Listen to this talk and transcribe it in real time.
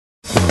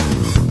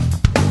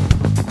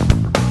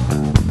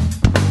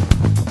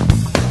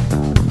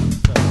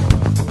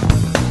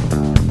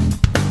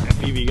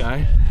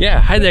Yeah,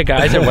 hi there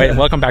guys, and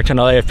welcome back to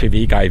another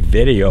FPVguy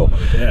video.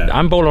 Yeah.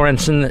 I'm Bo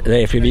Lorentzen, the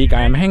FPVguy.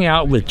 I'm hanging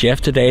out with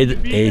Jeff today,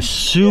 a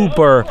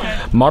super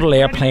model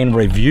airplane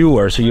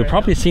reviewer. So you've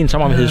probably seen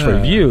some of his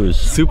reviews.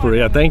 Super,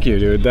 yeah, thank you,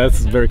 dude. That's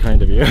very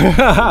kind of you.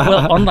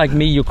 Well, unlike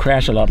me, you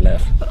crash a lot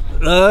less.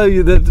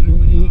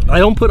 I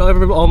don't put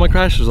all my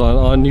crashes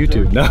on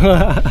YouTube. No.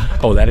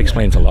 Oh, that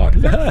explains a lot.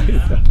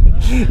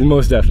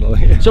 Most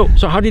definitely. So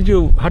how did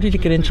you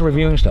get into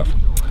reviewing stuff?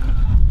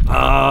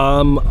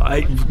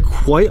 I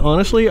quite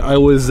honestly, I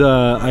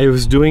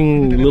was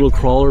doing little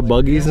crawler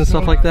buggies and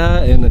stuff like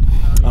that, and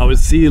I would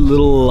see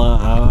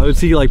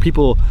like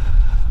people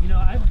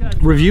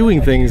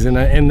reviewing things,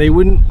 and they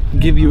wouldn't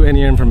give you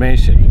any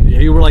information.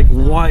 You were like,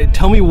 why?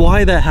 Tell me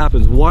why that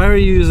happens. Why are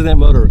you using that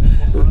motor?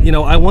 You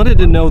know, I wanted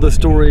to know the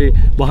story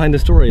behind the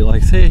story.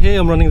 Like, say, hey,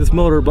 I'm running this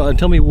motor, but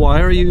tell me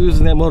why are you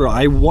using that motor?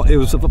 It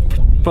was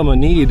from a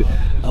need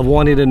of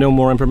wanting to know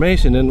more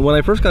information. And when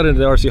I first got into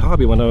the RC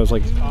hobby, when I was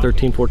like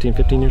 13, 14,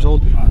 15 years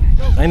old,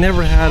 I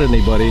never had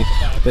anybody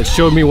that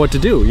showed me what to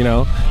do, you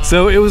know?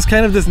 So it was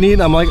kind of this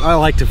need. I'm like, I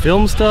like to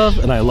film stuff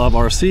and I love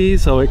RC,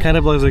 so it kind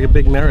of was like a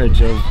big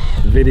marriage of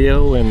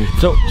video and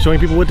showing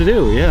people what to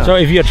do. Yeah. So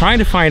if you're trying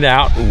to find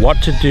out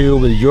what to do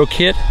with your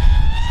kit,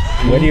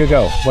 where do you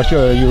go? What's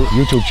your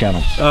YouTube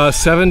channel?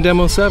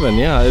 7DEMO7.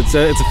 Yeah, it's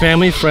a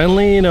family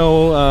friendly. You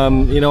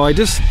know, I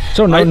just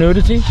no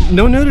nudity.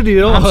 No nudity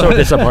at all. I'm so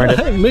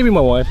disappointed. Maybe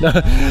my wife.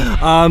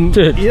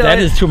 Dude, that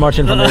is too much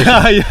information.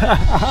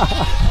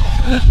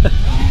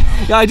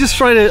 Yeah, I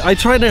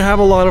try to have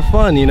a lot of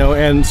fun, you know,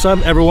 and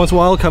every once in a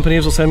while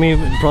companies will send me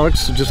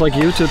products just like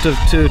you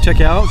to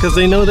check out, because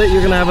they know that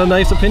you're gonna have a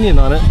nice opinion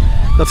on it.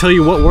 They'll tell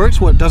you what works,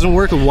 what doesn't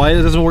work, and why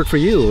it doesn't work for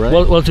you, right?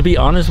 Well, to be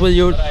honest with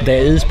you,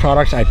 there is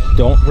products I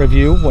don't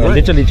review, where I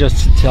literally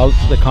just tell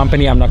the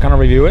company I'm not going to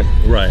review it.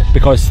 Right.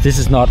 Because this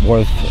is not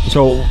worth...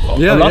 So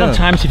a lot of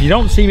times, if you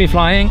don't see me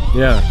flying,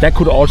 that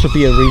could also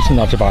be a reason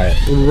not to buy it.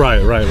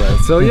 Right.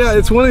 So yeah,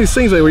 it's one of these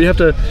things where you have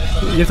to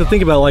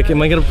think about, like, am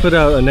I going to put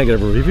out a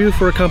negative review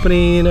for a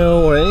company, you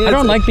know? Or, I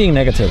don't like being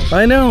negative.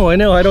 I know, I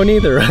don't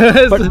either.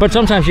 but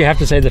sometimes you have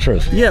to say the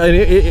truth. Yeah,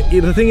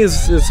 and the thing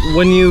is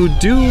when you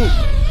do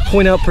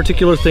point out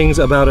particular things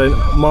about a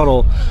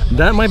model,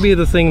 that might be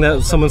the thing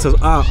that someone says,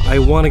 I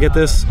want to get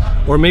this,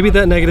 or maybe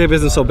that negative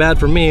isn't so bad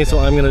for me, so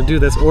I'm going to do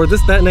this, or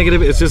that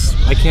negative is just,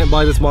 I can't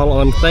buy this model.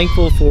 I'm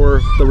thankful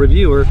for the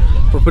reviewer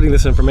for putting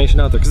this information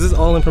out there, because this is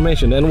all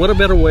information. And what a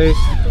better way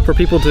for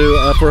people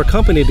to, for a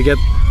company to get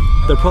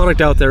their product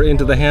out there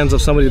into the hands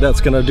of somebody that's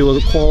going to do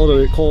a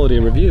quality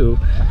review,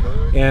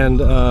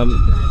 and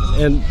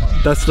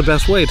that's the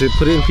best way to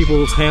put it in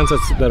people's hands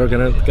that are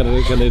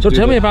gonna. So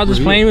tell me about this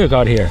plane we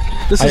got here.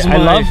 This is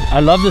I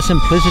love the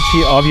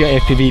simplicity of your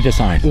FPV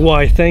design.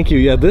 Why, thank you.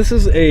 Yeah, this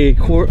is a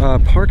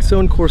Park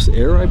Zone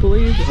Corsair, I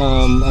believe.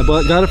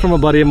 I got it from a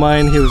buddy of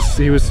mine.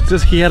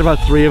 He had about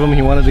 3 of them.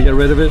 He wanted to get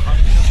rid of it,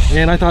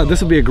 and I thought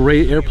this would be a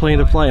great airplane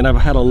to fly. And I've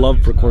had a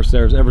love for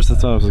Corsairs ever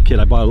since I was a kid.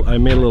 I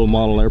made a little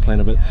model airplane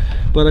of it,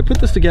 but I put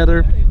this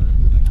together.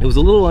 It was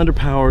a little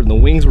underpowered, and the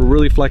wings were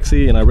really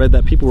flexy, and I read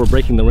that people were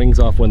breaking the rings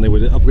off when they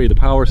would upgrade the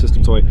power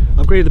system, so I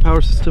upgraded the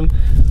power system.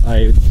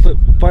 I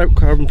put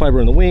carbon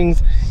fiber in the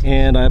wings,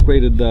 and I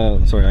upgraded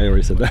the, sorry, I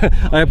already said that.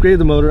 I upgraded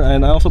the motor,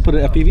 and I also put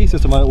an FPV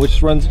system on it,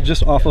 which runs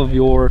just off of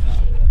your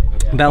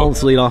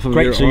balance lead off of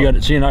your... So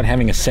you're not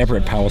having a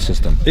separate power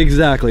system.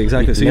 Exactly.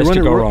 So you run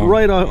it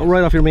right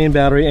off your main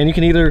battery, and you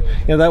can either,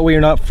 that way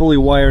you're not fully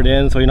wired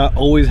in, so you're not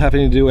always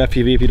having to do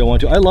FPV if you don't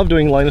want to. I love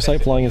doing line of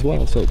sight flying as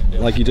well, so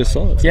like you just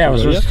saw. Yeah, I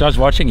was just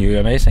watching you.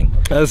 Amazing.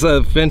 That's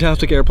a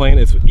fantastic airplane.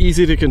 It's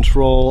easy to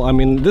control. I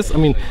mean, this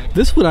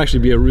would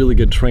actually be a really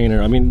good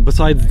trainer. I mean,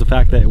 besides the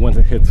fact that once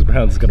it hits the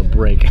ground, it's going to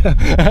break.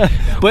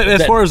 But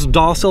as far as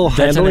docile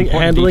handling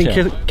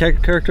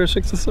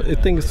characteristics, I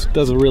think it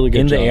does a really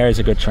good job. In the air is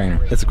a good trainer.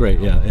 It's great,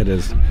 yeah, it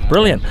is.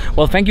 Brilliant.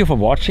 Well, thank you for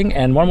watching.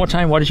 And one more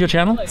time, what is your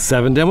channel?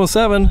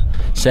 7DEMO7.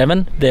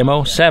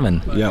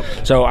 7DEMO7. Yep.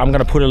 So I'm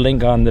going to put a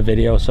link on the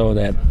video so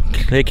that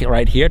click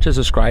right here to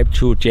subscribe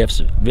to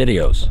Jeff's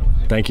videos.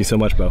 Thank you so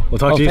much, Bo. We'll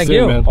talk to you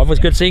soon, man. Always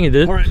good seeing you,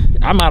 dude. Right.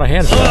 I'm out of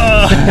hands.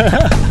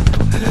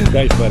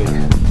 Thanks, buddy.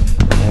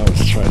 Now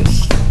let's try to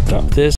stop this.